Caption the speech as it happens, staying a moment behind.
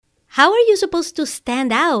How are you supposed to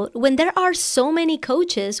stand out when there are so many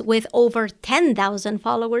coaches with over 10,000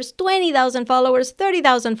 followers, 20,000 followers,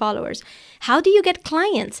 30,000 followers? How do you get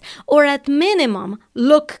clients? Or at minimum,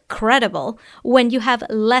 look credible when you have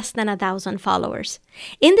less than 1,000 followers?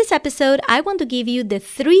 In this episode, I want to give you the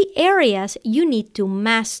 3 areas you need to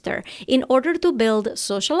master in order to build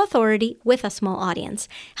social authority with a small audience.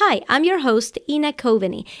 Hi, I'm your host, Ina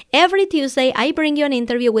Coveney. Every Tuesday, I bring you an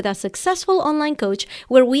interview with a successful online coach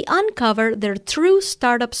where we uncover their true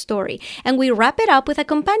startup story, and we wrap it up with a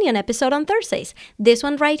companion episode on Thursdays. This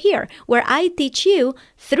one right here, where I teach you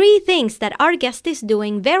 3 things that our guest is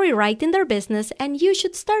doing very right in their business and you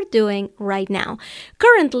should start doing right now.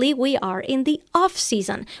 Currently, we are in the off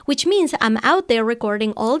season, which means I'm out there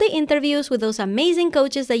recording all the interviews with those amazing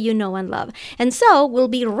coaches that you know and love. And so we'll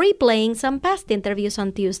be replaying some past interviews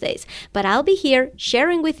on Tuesdays. But I'll be here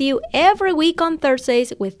sharing with you every week on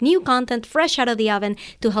Thursdays with new content fresh out of the oven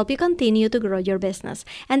to help you continue to grow your business.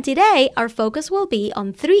 And today, our focus will be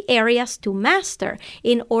on 3 areas to master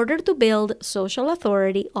in order to build social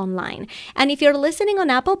authority online. And if you're listening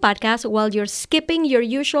on Apple Podcasts while you're skipping your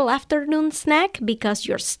usual afternoon snack because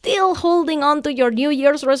you're still holding on to your New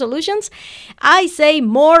Year's resolutions, I say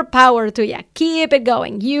more power to you. Keep it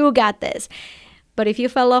going. You got this. But if you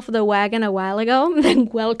fell off the wagon a while ago, then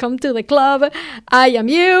welcome to the club. I am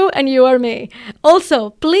you and you are me.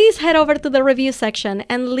 Also, please head over to the review section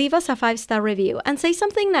and leave us a 5-star review and say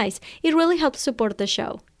something nice. It really helps support the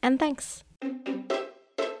show. And thanks.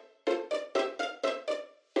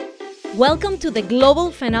 Welcome to The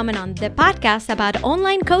Global Phenomenon, the podcast about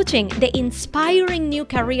online coaching, the inspiring new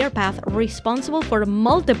career path responsible for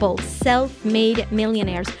multiple self-made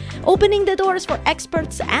millionaires, opening the doors for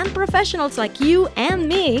experts and professionals like you and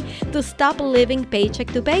me to stop living paycheck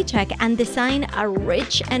to paycheck and design a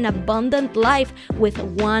rich and abundant life with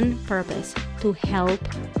one purpose: to help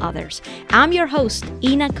others. I'm your host,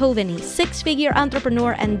 Ina Coveney, 6-figure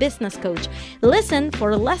entrepreneur and business coach. Listen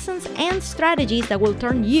for lessons and strategies that will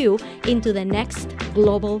turn you into the next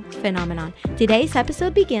global phenomenon. Today's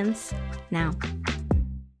episode begins now.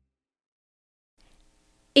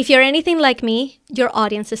 If you're anything like me, your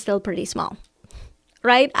audience is still pretty small,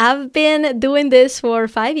 right? I've been doing this for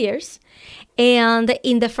 5 years. And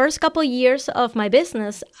in the first couple years of my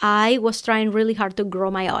business, I was trying really hard to grow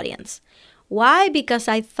my audience. Why? Because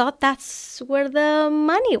I thought that's where the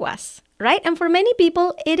money was, right? And for many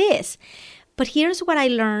people, it is. But here's what I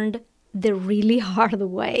learned the really hard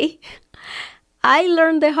way. I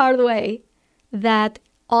learned the hard way that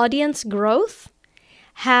audience growth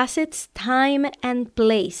has its time and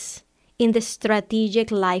place in the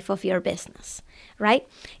strategic life of your business, right?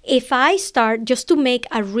 If I start, just to make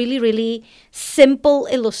a really, really simple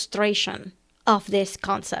illustration of this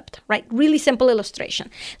concept, right? Really simple illustration.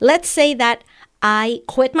 Let's say that I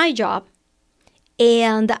quit my job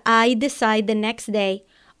and I decide the next day,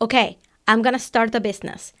 okay, I'm going to start a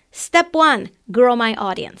business. Step 1, grow my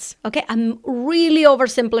audience. Okay, I'm really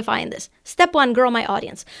oversimplifying this. Step 1, grow my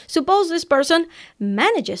audience. Suppose this person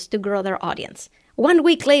manages to grow their audience. 1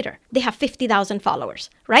 week later, they have 50,000 followers,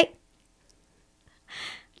 right?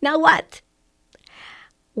 Now what?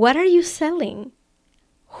 What are you selling?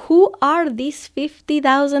 Who are these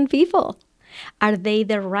 50,000 people? Are they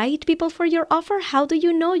the right people for your offer? How do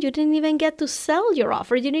you know? You didn't even get to sell your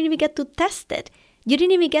offer. You didn't even get to test it. You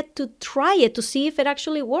didn't even get to try it to see if it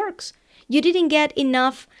actually works. You didn't get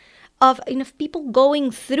enough people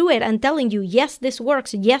going through it and telling you, yes, this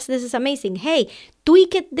works. Yes, this is amazing. Hey,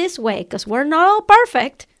 tweak it this way, because we're not all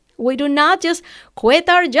perfect. We do not just quit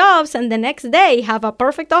our jobs and the next day have a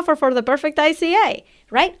perfect offer for the perfect ICA,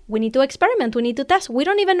 right? We need to experiment. We need to test. We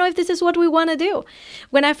don't even know if this is what we want to do.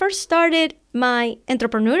 When I first started my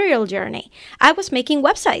entrepreneurial journey, I was making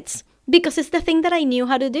websites because it's the thing that I knew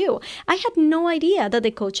how to do. I had no idea that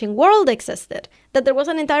the coaching world existed, that there was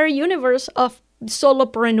an entire universe of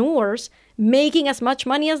solopreneurs making as much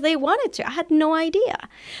money as they wanted to. I had no idea.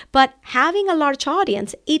 But having a large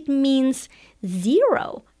audience, it means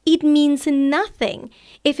zero. It means nothing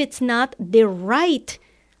if it's not the right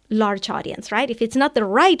large audience, right? If it's not the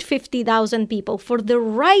right 50,000 people for the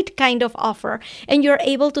right kind of offer and you're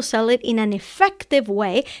able to sell it in an effective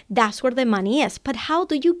way, that's where the money is. But how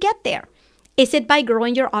do you get there? Is it by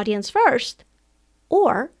growing your audience first?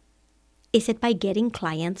 Or is it by getting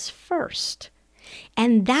clients first?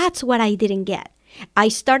 And that's what I didn't get. I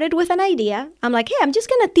started with an idea. I'm like, hey, I'm just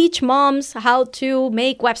going to teach moms how to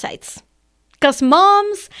make websites. Because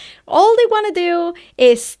moms, all they want to do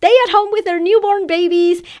is stay at home with their newborn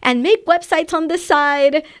babies and make websites on the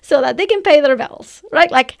side so that they can pay their bills,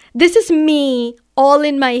 right? Like, this is me all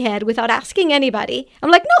in my head without asking anybody.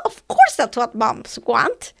 I'm like, no, of course that's what moms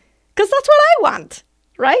want. because that's what I want,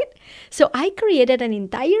 right? So I created an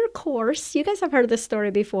entire course. You guys have heard this story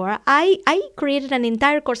before. I created an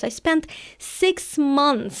entire course. I spent 6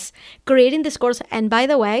 months creating this course. And by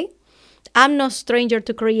the way, I'm no stranger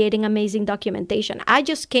to creating amazing documentation. I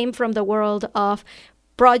just came from the world of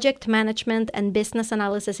project management and business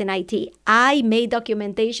analysis in IT. I made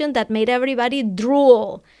documentation that made everybody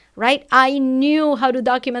drool, right? I knew how to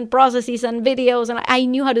document processes and videos, and I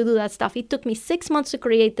knew how to do that stuff. It took me 6 months to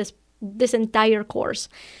create this entire course.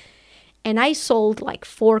 And I sold like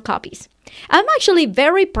 4 copies. I'm actually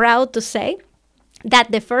very proud to say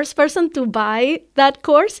that the first person to buy that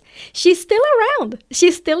course, she's still around.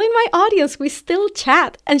 She's still in my audience. We still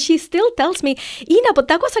chat. And she still tells me, Ina, but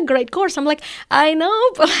that was a great course. I'm like, I know,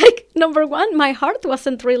 but like, number one, my heart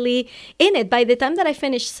wasn't really in it. By the time that I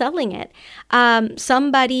finished selling it,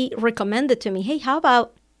 somebody recommended to me, hey, how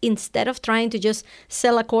about instead of trying to just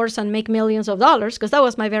sell a course and make millions of dollars, because that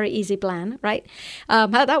was my very easy plan, right?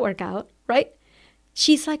 How'd that work out, right?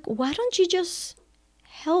 She's like, why don't you just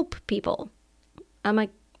help people? I'm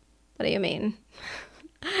like, what do you mean?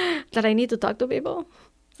 That I need to talk to people?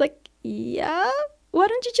 It's like, yeah, why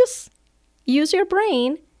don't you just use your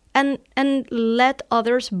brain and let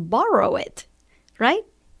others borrow it, right?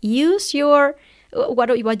 Use your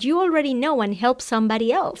what you already know and help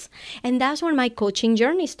somebody else. And that's when my coaching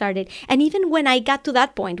journey started. And even when I got to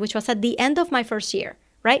that point, which was at the end of my first year,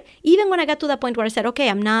 right? Even when I got to that point where I said, okay,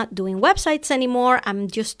 I'm not doing websites anymore, I'm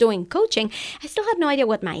just doing coaching, I still had no idea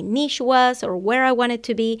what my niche was or where I wanted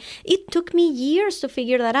to be. It took me years to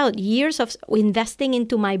figure that out, years of investing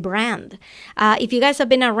into my brand. If you guys have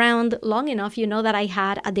been around long enough, you know that I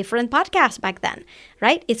had a different podcast back then,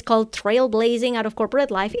 right? It's called Trailblazing Out of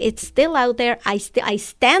Corporate Life. It's still out there. I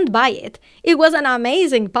stand by it. It was an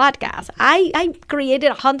amazing podcast. I created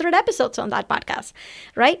 100 episodes on that podcast,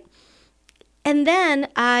 right? And then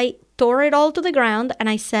I tore it all to the ground and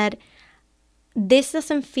I said, this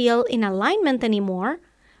doesn't feel in alignment anymore,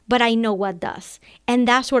 but I know what does. And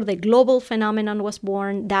that's where the global phenomenon was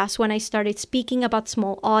born. That's when I started speaking about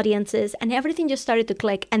small audiences and everything just started to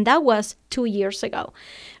click. And that was 2 years ago,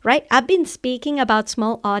 right? I've been speaking about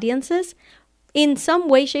small audiences in some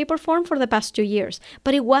way, shape, or form for the past 2 years,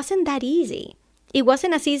 but it wasn't that easy. It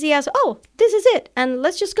wasn't as easy as, oh, this is it, and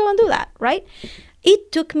let's just go and do that, right?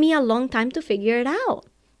 It took me a long time to figure it out,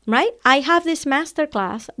 right? I have this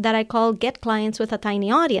masterclass that I call Get Clients with a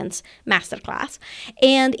Tiny Audience masterclass,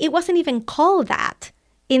 and it wasn't even called that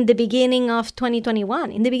in the beginning of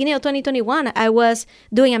 2021. In the beginning of 2021, I was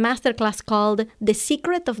doing a masterclass called The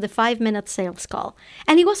Secret of the 5-Minute Sales Call,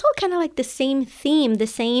 and it was all kind of like the same theme, the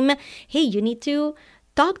same, hey, you need to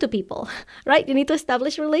talk to people, right? You need to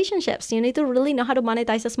establish relationships. You need to really know how to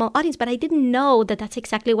monetize a small audience. But I didn't know that that's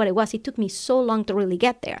exactly what it was. It took me so long to really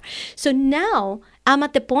get there. So now I'm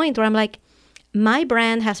at the point where I'm like, my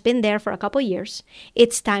brand has been there for a couple years.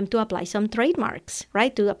 It's time to apply some trademarks,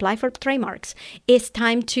 right? To apply for trademarks. It's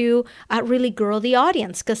time to really grow the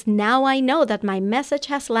audience because now I know that my message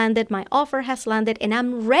has landed, my offer has landed, and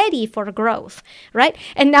I'm ready for growth, right?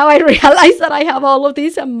 And now I realize that I have all of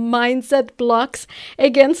these mindset blocks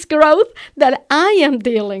against growth that I am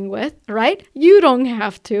dealing with, right? You don't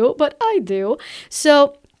have to, but I do.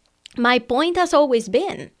 So my point has always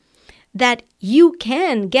been that you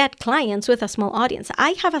can get clients with a small audience. I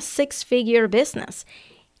have a 6-figure business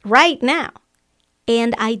right now,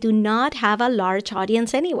 and I do not have a large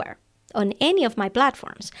audience anywhere on any of my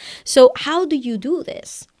platforms. So how do you do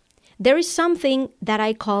this? There is something that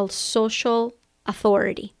I call social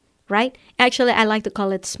authority, right? Actually, I like to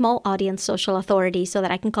call it small audience social authority so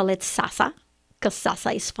that I can call it SASA, because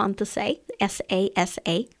SASA is fun to say,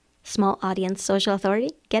 SASA, small audience social authority.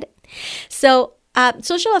 Get it? So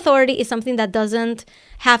social authority is something that doesn't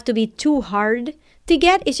have to be too hard to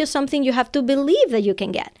get. It's just something you have to believe that you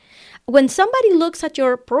can get. When somebody looks at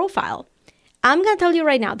your profile, I'm going to tell you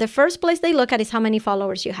right now, the first place they look at is how many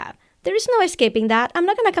followers you have. There is no escaping that. I'm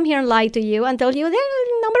not going to come here and lie to you and tell you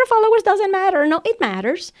the number of followers doesn't matter. No, it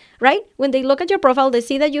matters, right? When they look at your profile, they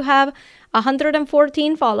see that you have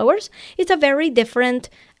 114 followers. It's a very different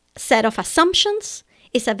set of assumptions.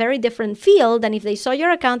 It's a very different feel than if they saw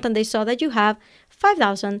your account and they saw that you have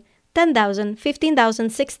 5,000, 10,000, 15,000,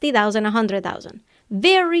 60,000, 100,000.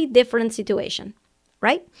 Very different situation,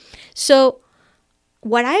 right? So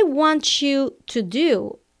what I want you to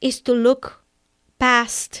do is to look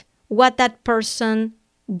past what that person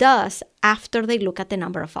does after they look at the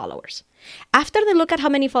number of followers. After they look at how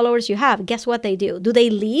many followers you have, guess what they do? Do they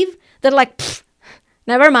leave? They're like,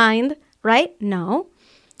 never mind, right? No.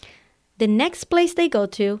 The next place they go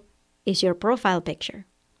to is your profile picture.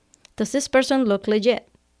 Does this person look legit,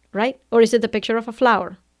 right? Or is it the picture of a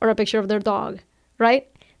flower? or a picture of their dog, right?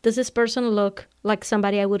 Does this person look like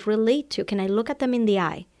somebody I would relate to? Can I look at them in the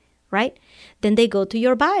eye, right? Then they go to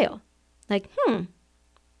your bio. Like,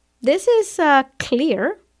 this is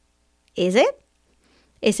clear. Is it?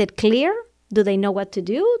 Is it clear? Do they know what to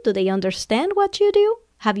do? Do they understand what you do?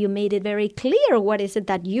 Have you made it very clear what is it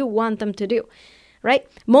that you want them to do, right?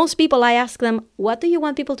 Most people, I ask them, what do you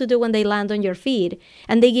want people to do when they land on your feed?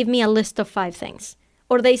 And they give me a list of 5 things.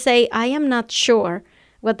 Or they say, I am not sure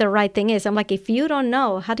what the right thing is. I'm like, if you don't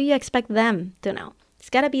know, how do you expect them to know?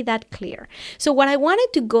 It's got to be that clear. So what I wanted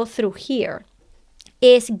to go through here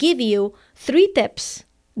is give you 3 tips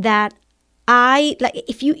that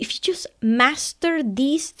if you just master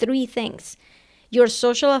these 3 things, your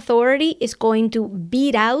social authority is going to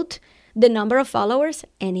beat out the number of followers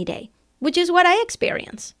any day, which is what I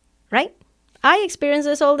experience, right? I experience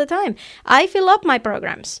this all the time. I fill up my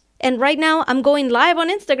programs. And right now I'm going live on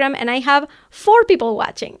Instagram and I have 4 people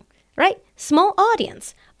watching, right? Small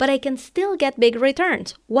audience, but I can still get big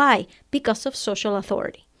returns. Why? Because of social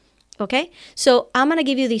authority. Okay? So I'm going to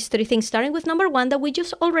give you these 3 things, starting with number 1 that we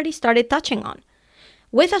just already started touching on.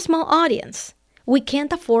 With a small audience, we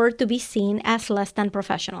can't afford to be seen as less than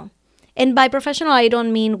professional. And by professional, I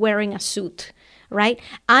don't mean wearing a suit, right?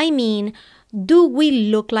 I mean, do we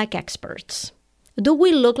look like experts? Do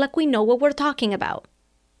we look like we know what we're talking about?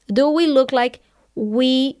 Do we look like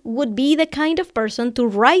we would be the kind of person to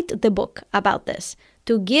write the book about this,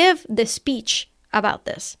 to give the speech about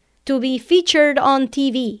this, to be featured on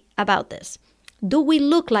TV about this? Do we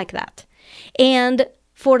look like that? And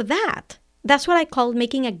for that, that's what I call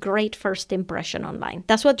making a great first impression online.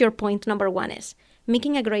 That's what your point number 1 is,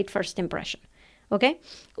 making a great first impression, okay?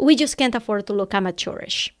 We just can't afford to look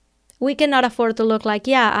amateurish. We cannot afford to look like,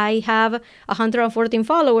 yeah, I have 114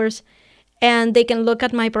 followers, and they can look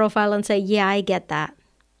at my profile and say, yeah, I get that.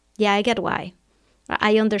 Yeah, I get why.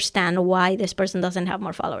 I understand why this person doesn't have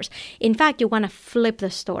more followers. In fact, you want to flip the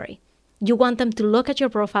story. You want them to look at your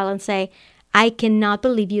profile and say, I cannot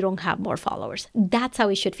believe you don't have more followers. That's how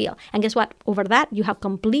it should feel. And guess what? Over that, you have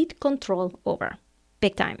complete control over.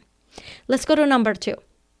 Big time. Let's go to number 2.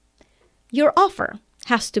 Your offer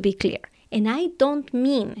has to be clear. And I don't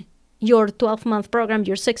mean your 12-month program,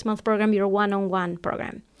 your 6-month program, your one-on-one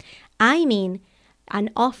program. I mean an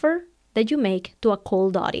offer that you make to a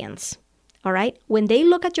cold audience. All right? When they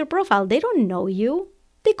look at your profile, they don't know you.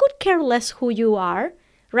 They could care less who you are,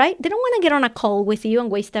 right? They don't want to get on a call with you and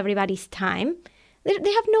waste everybody's time. They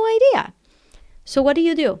have no idea. So what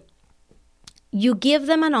do? You give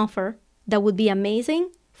them an offer that would be amazing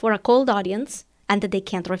for a cold audience and that they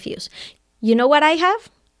can't refuse. You know what I have?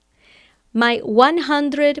 My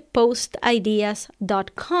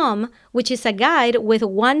 100postideas.com, which is a guide with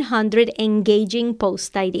 100 engaging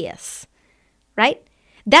post ideas, right?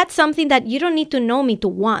 That's something that you don't need to know me to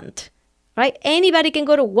want, right? Anybody can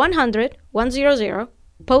go to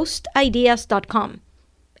 100postideas.com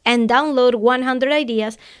and download 100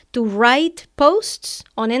 ideas to write posts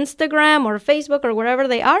on Instagram or Facebook or wherever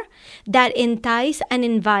they are that entice and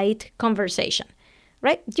invite conversation.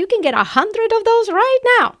 Right? You can get 100 of those right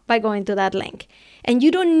now by going to that link. And you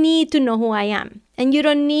don't need to know who I am. And you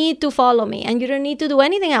don't need to follow me. And you don't need to do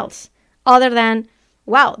anything else other than,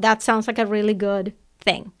 wow, that sounds like a really good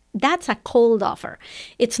thing. That's a cold offer.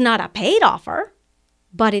 It's not a paid offer,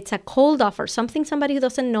 but it's a cold offer. Something somebody who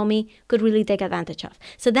doesn't know me could really take advantage of.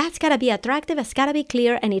 So that's got to be attractive. It's got to be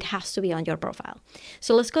clear. And it has to be on your profile.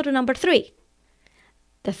 So let's go to number 3.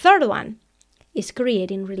 The third one is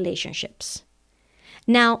creating relationships.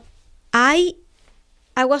 Now, I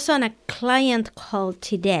was on a client call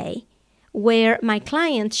today where my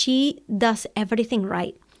client, she does everything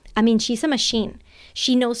right. I mean, she's a machine.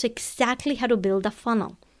 She knows exactly how to build a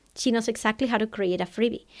funnel. She knows exactly how to create a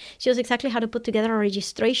freebie. She knows exactly how to put together a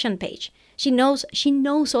registration page. She knows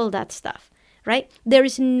all that stuff, right? There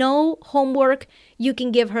is no homework you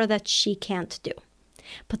can give her that she can't do.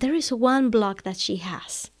 But there is one block that she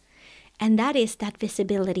has, and that is that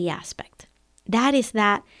visibility aspect. That is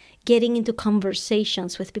that getting into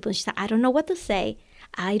conversations with people. She said, I don't know what to say.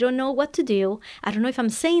 I don't know what to do. I don't know if I'm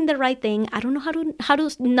saying the right thing. I don't know how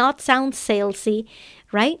to not sound salesy,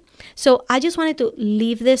 right? So I just wanted to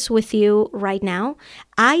leave this with you right now.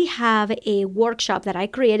 I have a workshop that I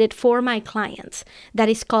created for my clients that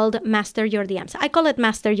is called Master Your DMs. I call it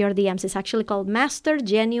Master Your DMs. It's actually called Master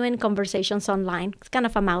Genuine Conversations Online. It's kind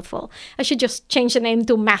of a mouthful. I should just change the name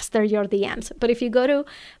to Master Your DMs. But if you go to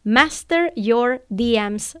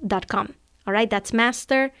masteryourdms.com, all right, that's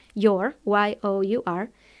Master Your, Y-O-U-R,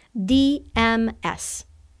 DMS,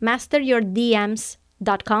 masteryourdms.com.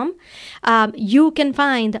 yourengagement.com, you can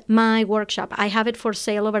find my workshop. I have it for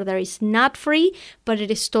sale over there. It's not free, but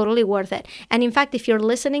it is totally worth it. And in fact, if you're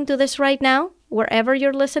listening to this right now, wherever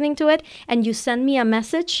you're listening to it, and you send me a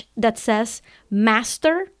message that says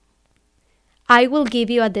master, I will give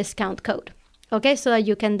you a discount code, okay, so that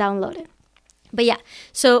you can download it. But yeah,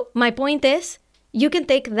 so my point is, you can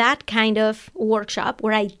take that kind of workshop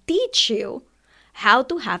where I teach you how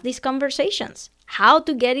to have these conversations, how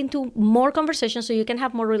to get into more conversations so you can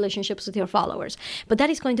have more relationships with your followers. But that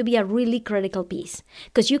is going to be a really critical piece,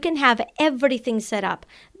 because you can have everything set up,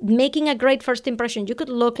 making a great first impression. You could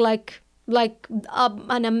look like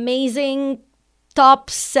an amazing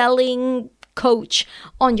top-selling coach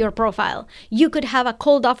on your profile. You could have a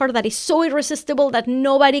cold offer that is so irresistible that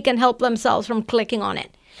nobody can help themselves from clicking on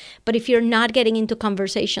it. But if you're not getting into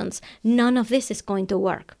conversations, none of this is going to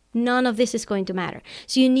work. None of this is going to matter.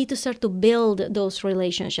 So you need to start to build those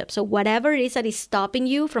relationships. So whatever it is that is stopping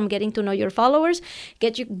you from getting to know your followers,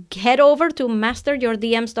 head over to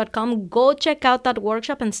masteryourdms.com, go check out that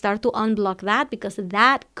workshop and start to unblock that, because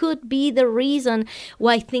that could be the reason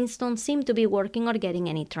why things don't seem to be working or getting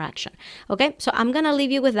any traction. Okay, so I'm going to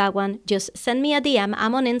leave you with that one. Just send me a DM.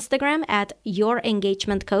 I'm on Instagram at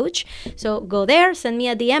YourEngagementCoach. So go there, send me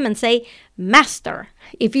a DM and say, master.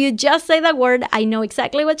 If you just say that word, I know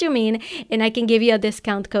exactly what you mean, and I can give you a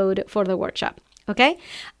discount code for the workshop. Okay?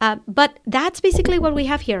 But that's basically what we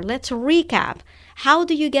have here. Let's recap. How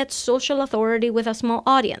do you get social authority with a small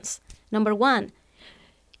audience? Number one,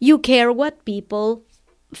 you care what people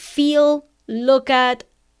feel, look at,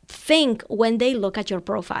 think when they look at your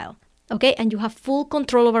profile. Okay? And you have full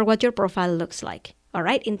control over what your profile looks like. All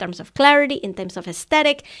right? In terms of clarity, in terms of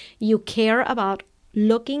aesthetic, you care about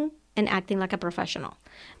looking and acting like a professional.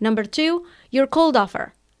 Number two, your cold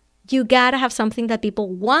offer. You gotta have something that people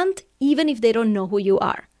want, even if they don't know who you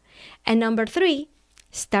are. And number three,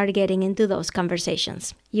 start getting into those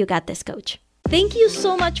conversations. You got this, coach. Thank you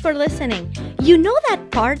so much for listening. You know that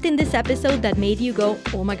part in this episode that made you go,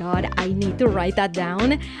 oh my God, I need to write that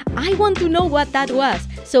down? I want to know what that was.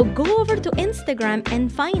 So go over to Instagram and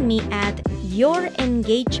find me at Your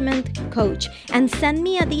Engagement Coach and send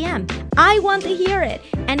me a DM. I want to hear it.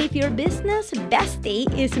 And if your business bestie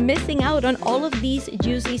is missing out on all of these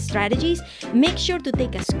juicy strategies, make sure to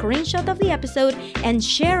take a screenshot of the episode and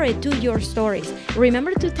share it to your stories.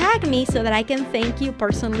 Remember to tag me so that I can thank you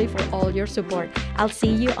personally for all your support. I'll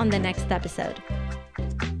see you on the next episode.